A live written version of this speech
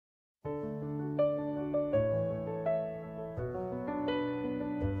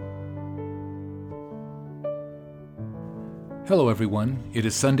Hello everyone, it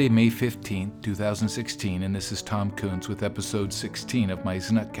is Sunday, May 15th, 2016, and this is Tom Kuntz with episode 16 of my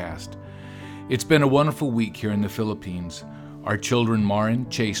znukcast. It's been a wonderful week here in the Philippines. Our children Marin,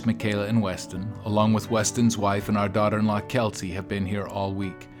 Chase, Michaela, and Weston, along with Weston's wife and our daughter-in-law Kelsey, have been here all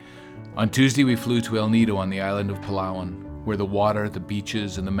week. On Tuesday we flew to El Nido on the island of Palawan, where the water, the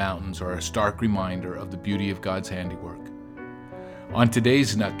beaches, and the mountains are a stark reminder of the beauty of God's handiwork. On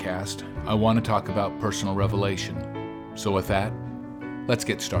today's znukcast, I want to talk about personal revelation. So with that, let's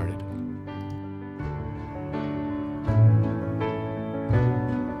get started.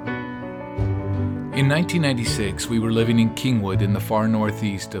 In 1996, we were living in Kingwood in the far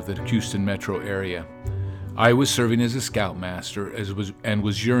northeast of the Houston metro area. I was serving as a scoutmaster and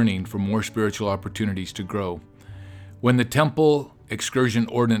was yearning for more spiritual opportunities to grow. When the Temple Excursion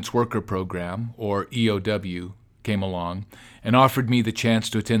Ordnance Worker Program, or EOW, came along and offered me the chance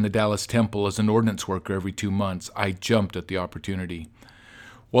to attend the Dallas Temple as an ordnance worker every 2 months, I jumped at the opportunity.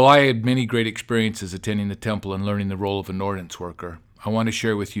 While I had many great experiences attending the temple and learning the role of an ordnance worker, I want to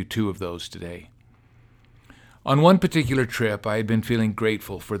share with you 2 of those today. On one particular trip, I had been feeling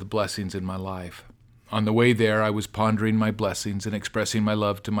grateful for the blessings in my life. On the way there, I was pondering my blessings and expressing my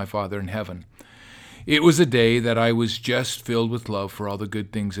love to my Father in heaven. It was a day that I was just filled with love for all the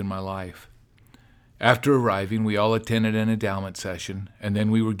good things in my life. After arriving, we all attended an endowment session, and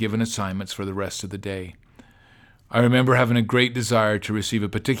then we were given assignments for the rest of the day. I remember having a great desire to receive a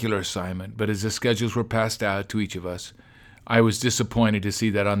particular assignment, but as the schedules were passed out to each of us, I was disappointed to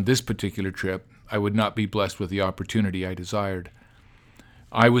see that on this particular trip, I would not be blessed with the opportunity I desired.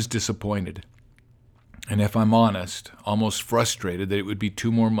 I was disappointed, and if I'm honest, almost frustrated that it would be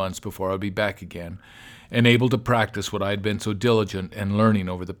 2 more months before I would be back again, and able to practice what I had been so diligent in learning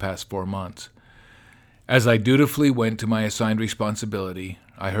over the past 4 months. As I dutifully went to my assigned responsibility,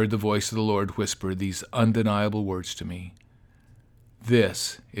 I heard the voice of the Lord whisper these undeniable words to me.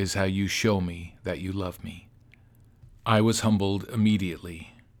 "This is how you show me that you love me." I was humbled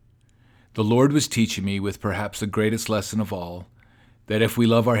immediately. The Lord was teaching me with perhaps the greatest lesson of all, that if we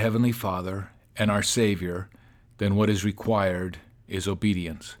love our Heavenly Father and our Savior, then what is required is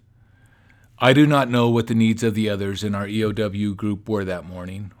obedience. I do not know what the needs of the others in our EOW group were that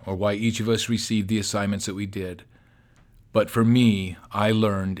morning, or why each of us received the assignments that we did. But for me, I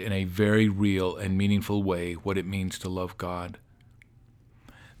learned in a very real and meaningful way what it means to love God.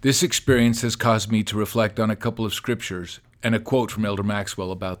 This experience has caused me to reflect on a couple of scriptures and a quote from Elder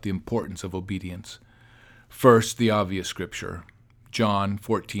Maxwell about the importance of obedience. First, the obvious scripture, John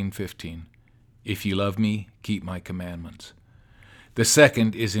 14:15. "If ye love me, keep my commandments." The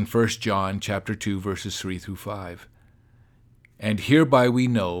second is in 1 John chapter 2, verses 3 through 5. "And hereby we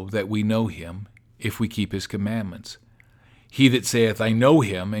know that we know him, if we keep his commandments. He that saith, I know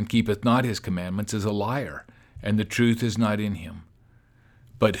him, and keepeth not his commandments, is a liar, and the truth is not in him.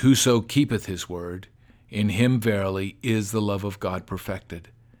 But whoso keepeth his word, in him verily is the love of God perfected.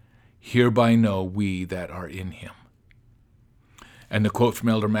 Hereby know we that are in him." And the quote from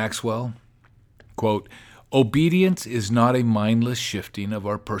Elder Maxwell, quote, "Obedience is not a mindless shifting of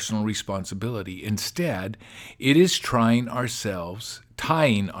our personal responsibility. Instead, it is tying ourselves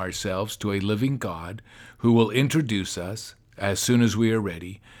to a living God who will introduce us, as soon as we are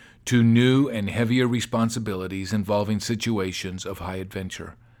ready, to new and heavier responsibilities involving situations of high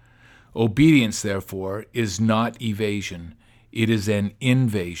adventure. Obedience, therefore, is not evasion. It is an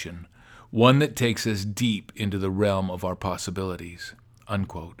invasion, one that takes us deep into the realm of our possibilities."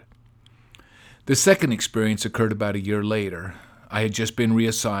 Unquote. The second experience occurred about a year later. I had just been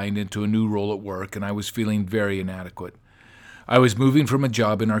reassigned into a new role at work, and I was feeling very inadequate. I was moving from a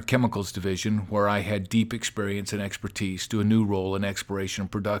job in our chemicals division, where I had deep experience and expertise, to a new role in exploration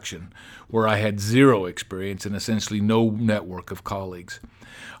and production, where I had 0 experience and essentially no network of colleagues.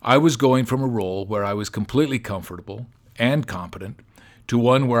 I was going from a role where I was completely comfortable and competent to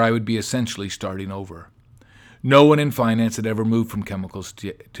one where I would be essentially starting over. No one in finance had ever moved from chemicals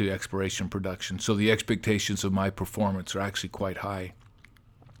to exploration production, so the expectations of my performance are actually quite high.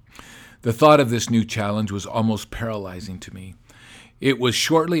 The thought of this new challenge was almost paralyzing to me. It was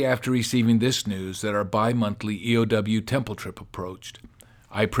shortly after receiving this news that our bi-monthly EOW temple trip approached.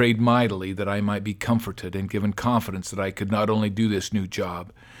 I prayed mightily that I might be comforted and given confidence that I could not only do this new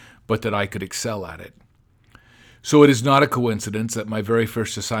job, but that I could excel at it. So it is not a coincidence that my very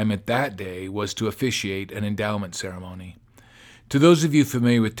first assignment that day was to officiate an endowment ceremony. To those of you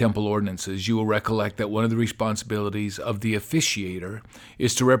familiar with temple ordinances, you will recollect that one of the responsibilities of the officiator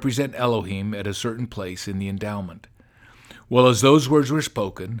is to represent Elohim at a certain place in the endowment. Well, as those words were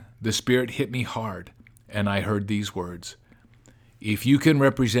spoken, the Spirit hit me hard, and I heard these words, "If you can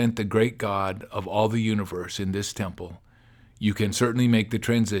represent the great God of all the universe in this temple, you can certainly make the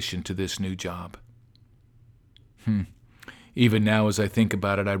transition to this new job. Even now, as I think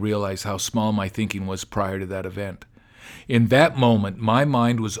about it, I realize how small my thinking was prior to that event. In that moment, my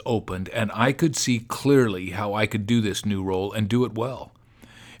mind was opened, and I could see clearly how I could do this new role and do it well.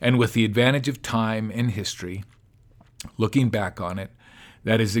 And with the advantage of time and history, looking back on it,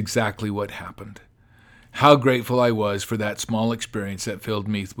 that is exactly what happened. How grateful I was for that small experience that filled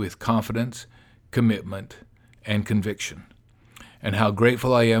me with confidence, commitment, and conviction. And how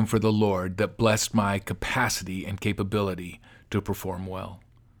grateful I am for the Lord that blessed my capacity and capability to perform well.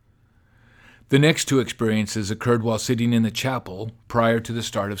 The next two experiences occurred while sitting in the chapel prior to the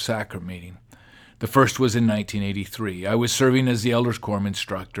start of sacrament meeting. The first was in 1983. I was serving as the Elders Quorum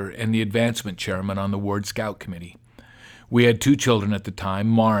instructor and the advancement chairman on the Ward Scout Committee. We had 2 children at the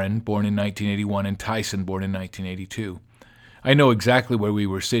time, Marin, born in 1981, and Tyson, born in 1982. I know exactly where we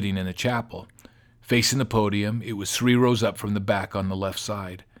were sitting in the chapel. Facing the podium, it was 3 rows up from the back on the left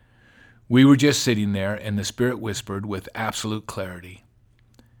side. We were just sitting there, and the Spirit whispered with absolute clarity,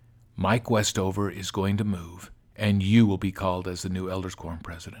 "Mike Westover is going to move, and you will be called as the new Elders Quorum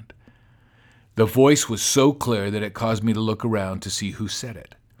president." The voice was so clear that it caused me to look around to see who said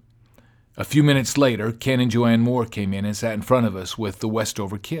it. A few minutes later, Ken and Joanne Moore came in and sat in front of us with the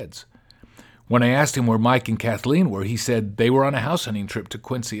Westover kids. When I asked him where Mike and Kathleen were, he said they were on a house hunting trip to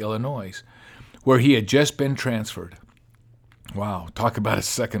Quincy, Illinois, where he had just been transferred. Wow, talk about a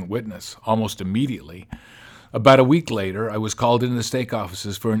second witness, almost immediately. About a week later, I was called into the stake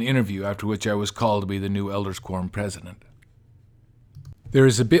offices for an interview, after which I was called to be the new Elders Quorum president. There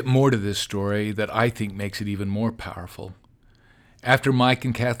is a bit more to this story that I think makes it even more powerful. After Mike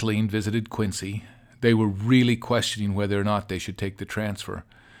and Kathleen visited Quincy, they were really questioning whether or not they should take the transfer.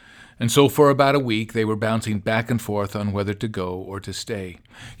 And so for about a week, they were bouncing back and forth on whether to go or to stay.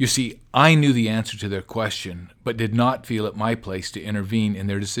 You see, I knew the answer to their question, but did not feel it my place to intervene in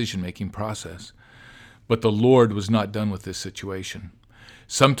their decision-making process. But the Lord was not done with this situation.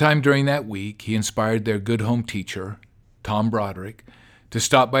 Sometime during that week, he inspired their good home teacher, Tom Broderick, to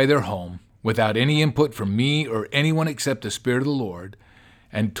stop by their home without any input from me or anyone except the Spirit of the Lord,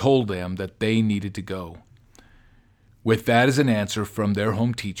 and told them that they needed to go. With that as an answer from their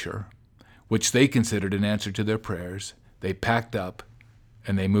home teacher, which they considered an answer to their prayers, they packed up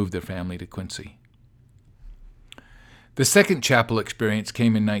and they moved their family to Quincy. The second chapel experience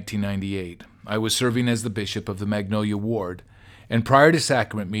came in 1998. I was serving as the bishop of the Magnolia Ward, and prior to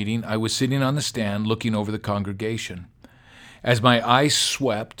sacrament meeting, I was sitting on the stand looking over the congregation. As my eyes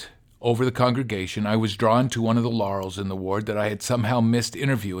swept over the congregation, I was drawn to one of the laurels in the ward that I had somehow missed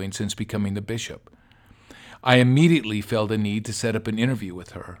interviewing since becoming the bishop. I immediately felt a need to set up an interview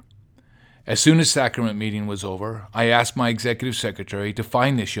with her. As soon as sacrament meeting was over, I asked my executive secretary to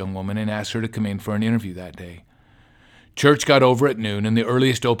find this young woman and ask her to come in for an interview that day. Church got over at noon, and the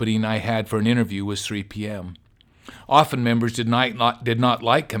earliest opening I had for an interview was 3 p.m. Often members did not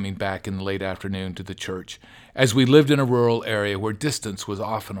like coming back in the late afternoon to the church, as we lived in a rural area where distance was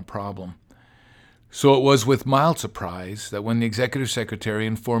often a problem. So it was with mild surprise that when the executive secretary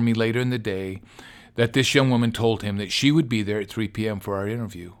informed me later in the day that this young woman told him that she would be there at 3 p.m. for our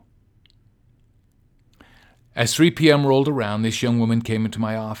interview. As 3 p.m. rolled around, this young woman came into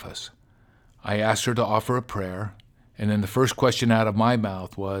my office. I asked her to offer a prayer, and then the first question out of my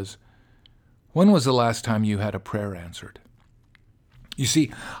mouth was, "When was the last time you had a prayer answered?" You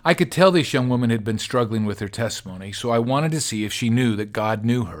see, I could tell this young woman had been struggling with her testimony, so I wanted to see if she knew that God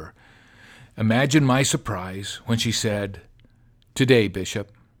knew her. Imagine my surprise when she said, "Today,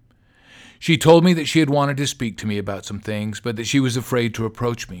 Bishop." She told me that she had wanted to speak to me about some things, but that she was afraid to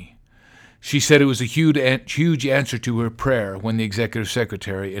approach me. She said it was a huge answer to her prayer when the executive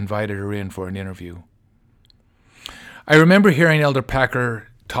secretary invited her in for an interview. I remember hearing Elder Packer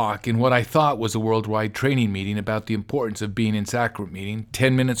talk in what I thought was a worldwide training meeting about the importance of being in sacrament meeting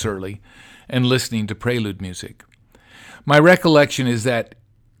 10 minutes early and listening to prelude music. My recollection is that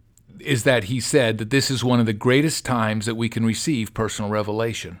he said that this is one of the greatest times that we can receive personal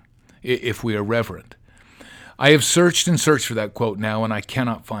revelation, if we are reverent. I have searched and searched for that quote now, and I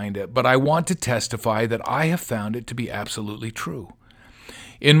cannot find it, but I want to testify that I have found it to be absolutely true.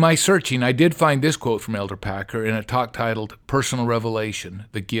 In my searching, I did find this quote from Elder Packer in a talk titled Personal Revelation,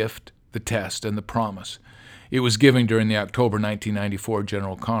 the Gift, the Test, and the Promise. It was given during the October 1994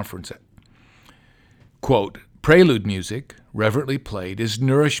 General Conference. Quote, "Prelude music, reverently played, is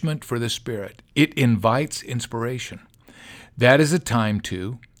nourishment for the spirit. It invites inspiration. That is a time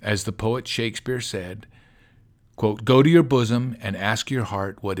to, as the poet Shakespeare said, quote, go to your bosom and ask your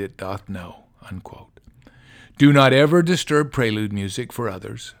heart what it doth know, unquote. Do not ever disturb prelude music for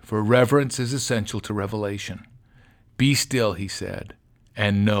others, for reverence is essential to revelation. Be still, he said,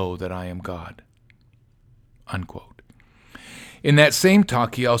 and know that I am God. Unquote. In that same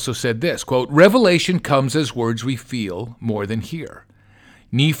talk, he also said this, quote, revelation comes as words we feel more than hear.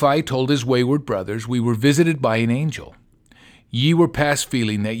 Nephi told his wayward brothers, we were visited by an angel. Ye were past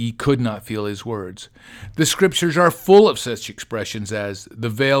feeling that ye could not feel his words. The scriptures are full of such expressions as, the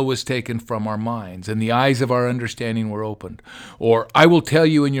veil was taken from our minds, and the eyes of our understanding were opened. Or, I will tell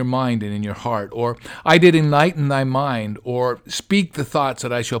you in your mind and in your heart. Or, I did enlighten thy mind. Or, speak the thoughts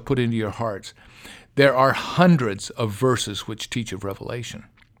that I shall put into your hearts. There are hundreds of verses which teach of revelation.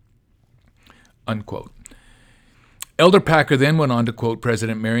 Unquote. Elder Packer then went on to quote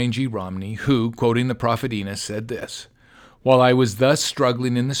President Marion G. Romney, who, quoting the prophet Enos, said this, while I was thus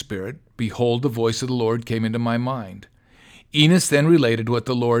struggling in the Spirit, behold, the voice of the Lord came into my mind. Enos then related what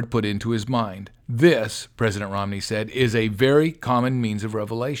the Lord put into his mind. This, President Romney said, is a very common means of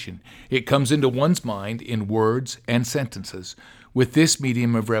revelation. It comes into one's mind in words and sentences. With this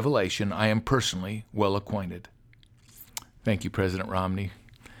medium of revelation, I am personally well acquainted. Thank you, President Romney.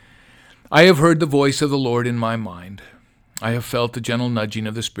 I have heard the voice of the Lord in my mind. I have felt the gentle nudging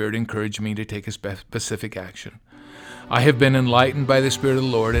of the Spirit encourage me to take a specific action. I have been enlightened by the Spirit of the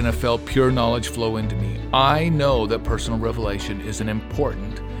Lord and have felt pure knowledge flow into me. I know that personal revelation is an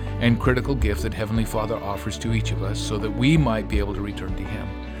important and critical gift that Heavenly Father offers to each of us so that we might be able to return to Him.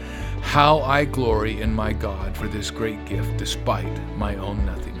 How I glory in my God for this great gift despite my own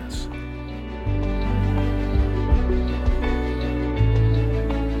nothingness.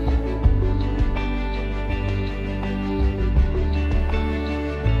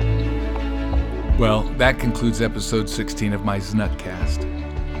 Well, that concludes episode 16 of my znukcast.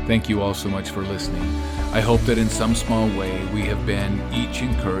 Thank you all so much for listening. I hope that in some small way we have been each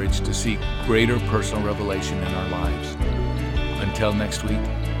encouraged to seek greater personal revelation in our lives. Until next week,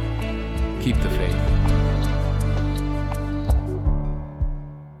 keep the faith.